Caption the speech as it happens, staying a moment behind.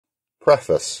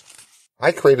Preface.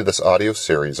 I created this audio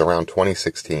series around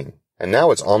 2016, and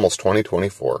now it's almost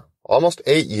 2024. Almost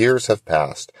 8 years have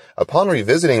passed. Upon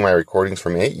revisiting my recordings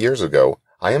from 8 years ago,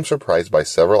 I am surprised by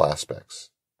several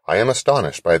aspects. I am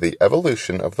astonished by the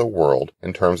evolution of the world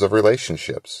in terms of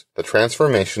relationships, the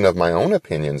transformation of my own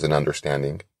opinions and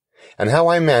understanding, and how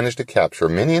I managed to capture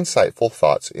many insightful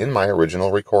thoughts in my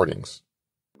original recordings.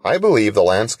 I believe the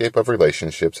landscape of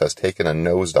relationships has taken a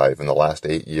nosedive in the last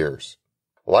 8 years.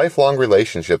 Lifelong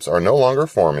relationships are no longer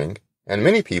forming, and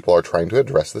many people are trying to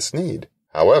address this need.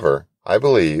 However, I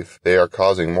believe they are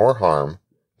causing more harm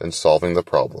than solving the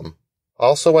problem.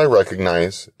 Also, I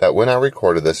recognize that when I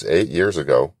recorded this 8 years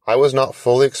ago, I was not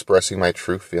fully expressing my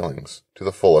true feelings to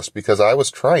the fullest because I was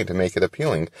trying to make it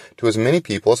appealing to as many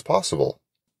people as possible.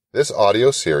 This audio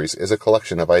series is a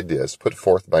collection of ideas put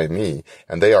forth by me,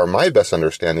 and they are my best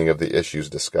understanding of the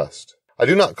issues discussed. I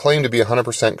do not claim to be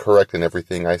 100% correct in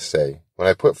everything I say. When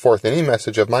I put forth any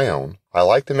message of my own, I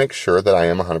like to make sure that I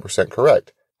am 100%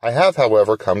 correct. I have,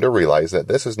 however, come to realize that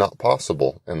this is not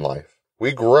possible in life.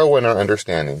 We grow in our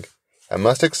understanding, and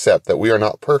must accept that we are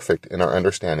not perfect in our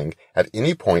understanding at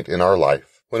any point in our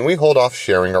life. When we hold off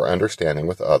sharing our understanding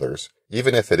with others,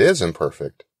 even if it is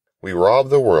imperfect, we rob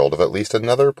the world of at least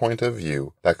another point of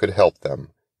view that could help them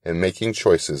in making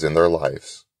choices in their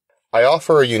lives. I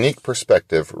offer a unique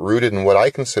perspective rooted in what I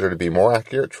consider to be more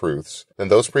accurate truths than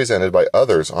those presented by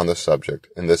others on the subject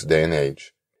in this day and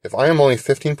age. If I am only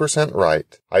 15%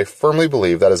 right, I firmly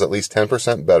believe that is at least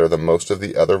 10% better than most of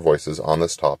the other voices on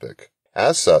this topic.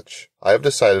 As such, I have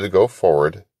decided to go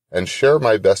forward and share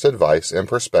my best advice and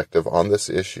perspective on this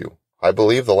issue. I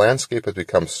believe the landscape has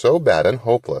become so bad and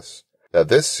hopeless that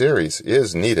this series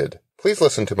is needed. Please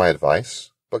listen to my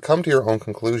advice, but come to your own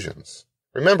conclusions.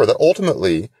 Remember that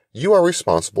ultimately, you are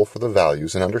responsible for the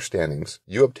values and understandings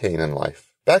you obtain in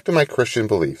life. Back to my Christian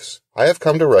beliefs. I have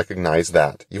come to recognize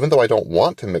that, even though I don't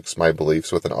want to mix my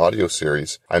beliefs with an audio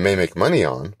series I may make money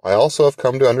on, I also have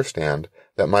come to understand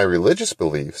that my religious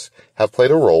beliefs have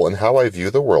played a role in how I view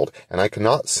the world, and I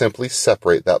cannot simply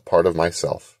separate that part of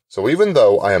myself. So even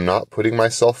though I am not putting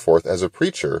myself forth as a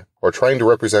preacher or trying to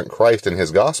represent Christ and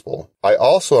his gospel, I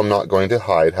also am not going to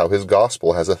hide how his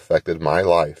gospel has affected my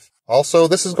life. Also,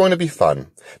 this is going to be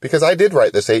fun, because I did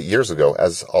write this 8 years ago,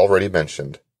 as already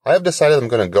mentioned. I have decided I'm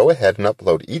going to go ahead and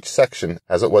upload each section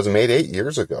as it was made 8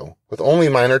 years ago, with only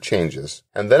minor changes,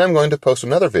 and then I'm going to post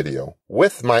another video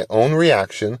with my own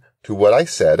reaction to what I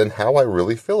said and how I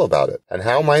really feel about it, and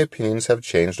how my opinions have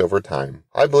changed over time.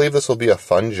 I believe this will be a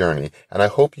fun journey, and I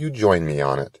hope you join me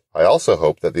on it. I also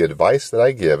hope that the advice that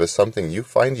I give is something you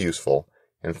find useful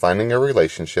in finding a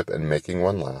relationship and making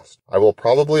one last. I will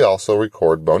probably also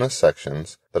record bonus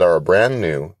sections that are brand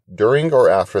new during or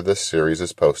after this series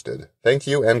is posted. Thank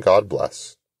you and God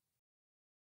bless.